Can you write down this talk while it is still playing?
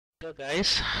Hello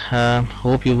guys,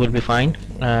 hope you will be fine.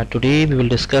 Today we will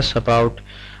discuss about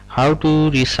how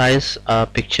to resize a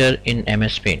picture in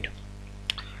MS Paint.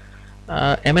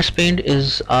 MS Paint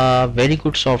is a very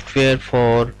good software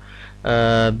for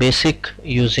basic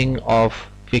using of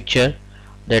picture,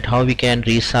 that how we can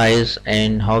resize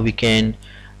and how we can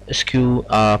skew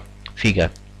a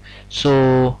figure.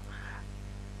 So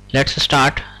let's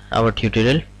start our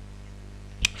tutorial.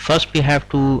 First we have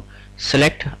to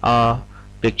select a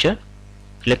picture,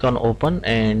 click on open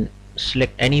and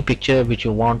select any picture which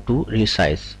you want to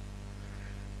resize.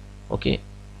 Okay,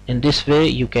 in this way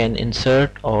you can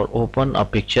insert or open a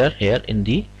picture here in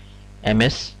the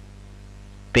MS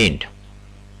Paint.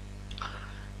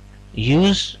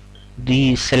 Use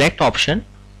the select option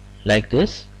like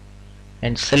this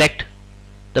and select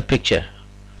the picture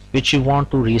which you want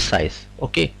to resize.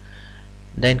 Okay,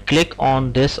 then click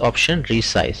on this option,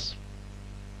 resize.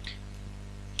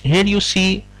 Here you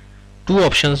see two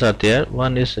options are there.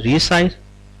 One is resize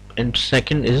and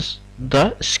second is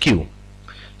the skew.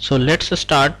 So let's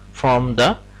start from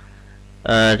the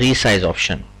resize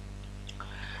option.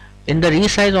 In the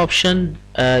resize option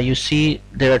you see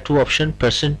there are two options,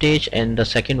 percentage and the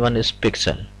second one is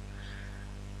pixel.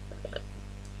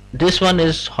 This one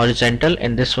is horizontal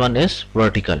and this one is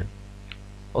vertical.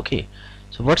 Okay,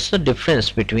 so what's the difference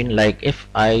between, like if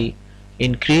I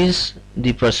increase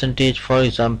the percentage, for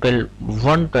example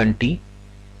 120,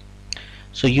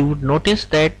 so you would notice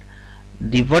that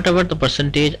the whatever the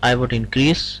percentage I would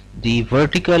increase, the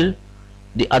vertical,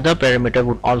 the other parameter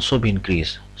would also be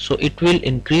increased. So it will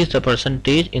increase the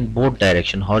percentage in both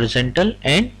direction, horizontal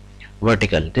and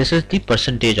vertical. This is the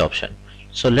percentage option.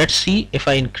 So let's see, if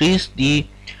I increase the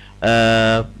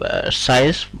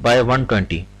size by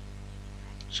 120,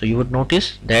 so you would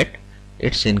notice that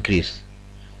it's increased.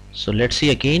 So let's see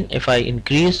again, if I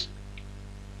increase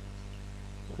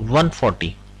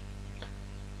 140,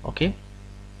 okay,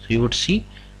 so you would see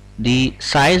the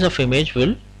size of image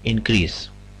will increase.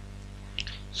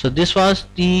 So this was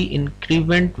the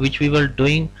increment which we were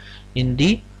doing in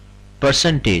the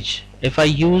percentage. If I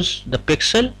use the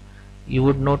pixel, you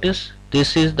would notice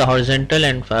this is the horizontal,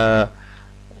 and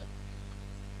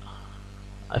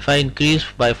if I increase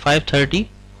by 530,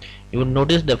 you would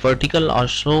notice the vertical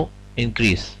also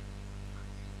increase.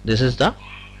 This is the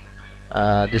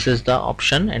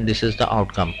option and this is the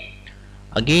outcome.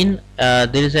 Again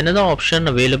there is another option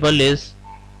available, is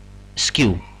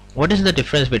skew. What is the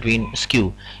difference between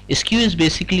skew? Skew is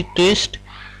basically twist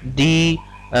the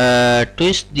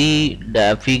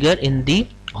figure in the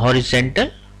horizontal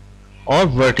or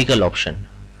vertical option.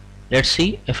 Let's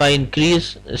see, if I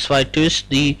twist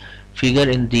the figure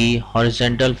in the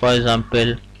horizontal, for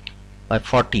example by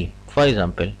 40, for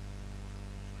example,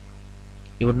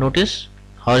 you would notice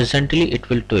horizontally it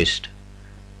will twist.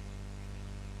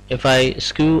 If I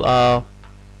skew a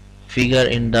figure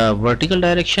in the vertical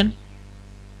direction,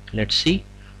 let's see,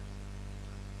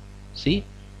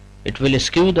 it will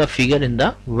skew the figure in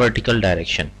the vertical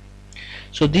direction.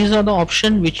 So these are the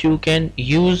options which you can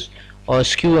use or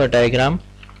skew a diagram.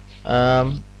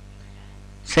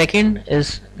 Second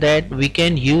is that we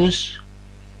can use,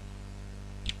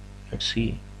 let's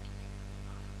see,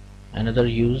 another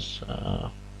use,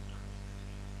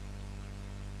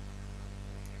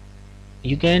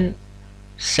 you can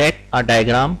set a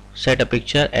diagram, set a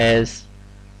picture as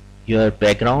your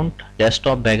background,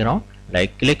 desktop background.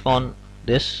 Like click on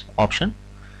this option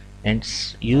and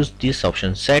use this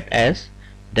option, set as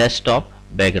desktop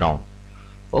background.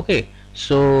 Okay,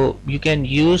 so you can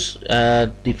use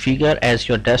the figure as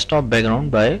your desktop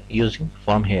background by using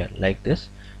from here like this.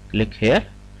 Click here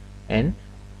and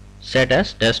set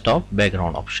as desktop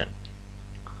background option.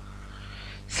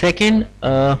 Second,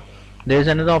 there is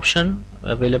another option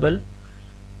available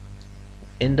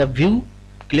in the view.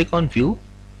 Click on view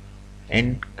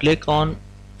and click on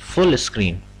full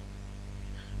screen.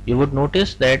 You would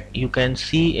notice that you can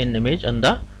see an image on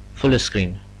the full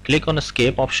screen. Click on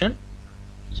escape option.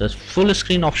 So full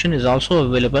screen option is also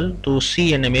available to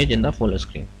see an image in the full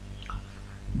screen.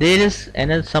 There is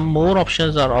some more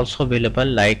options are also available,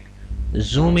 like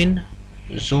zoom in,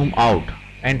 zoom out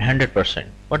and 100%.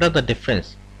 What are the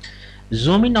difference?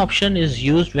 Zoom in option is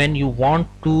used when you want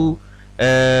to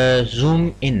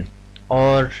zoom in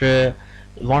or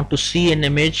want to see an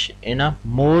image in a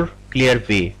more clear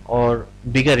way or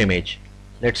bigger image.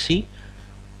 Let's see,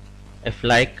 if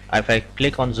I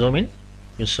click on zoom in,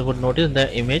 you would notice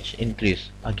the image increase.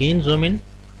 Again zoom in,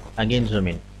 again zoom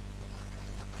in,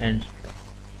 and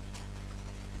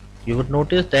you would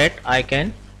notice that I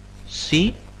can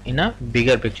see in a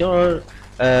bigger picture, or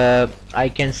I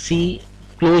can see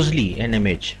closely an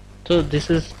image. So this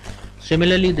is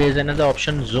Similarly, there is another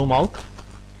option, zoom out,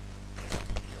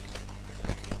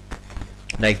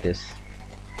 like this.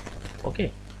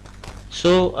 Okay,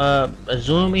 so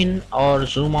zoom in or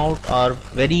zoom out are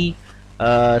very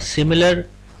similar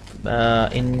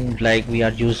in, like, we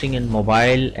are using in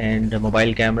mobile and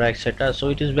mobile camera, etc. So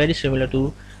it is very similar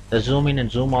to the zoom in and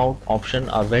zoom out option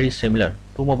are very similar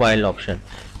to mobile option.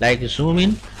 Like zoom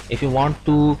in, if you want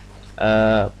to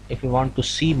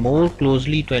see more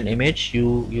closely to an image,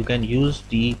 you can use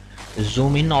the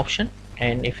zoom in option.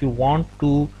 And if you want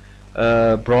to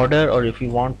broader, or if you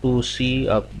want to see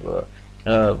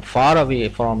far away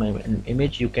from an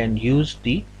image, you can use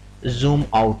the zoom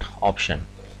out option.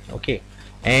 Okay,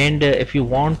 and if you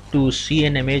want to see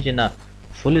an image in a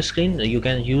full screen, you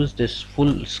can use this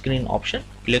full screen option.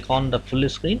 Click on the full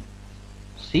screen.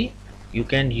 See, you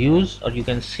can use, or you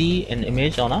can see an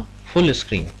image on a full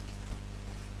screen.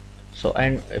 So,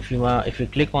 and if you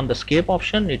click on the escape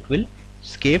option, it will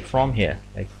escape from here.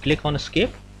 Like, click on escape,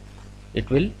 it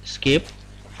will escape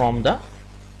from the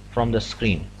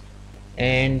screen.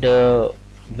 And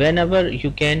whenever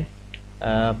you can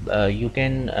editing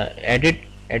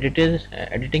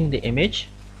the image,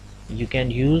 you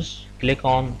can use, click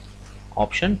on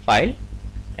option file,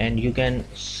 and you can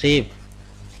save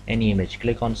any image.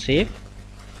 Click on save,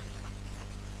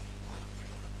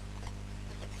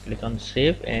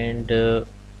 and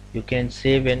you can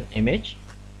save an image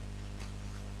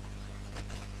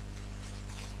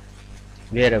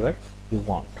wherever you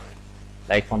want,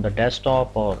 like on the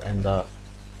desktop or in the,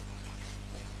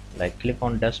 like, click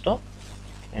on desktop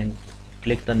and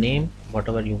click the name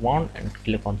whatever you want and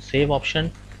click on save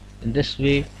option. In this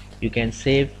way you can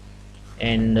save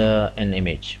an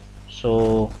image.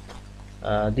 So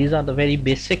these are the very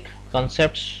basic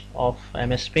concepts of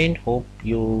MS Paint. Hope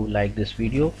you like this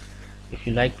video. If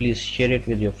you like, please share it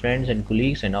with your friends and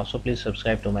colleagues, and also please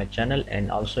subscribe to my channel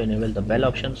and also enable the bell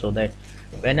option, so that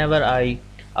whenever I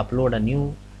upload a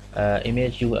new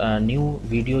new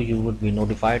video, you would be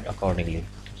notified accordingly.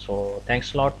 So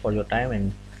thanks a lot for your time,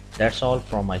 and that's all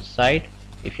from my side.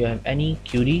 If you have any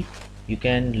query, you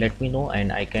can let me know,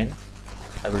 and I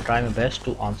will try my best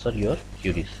to answer your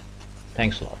queries.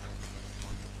 Thanks a lot.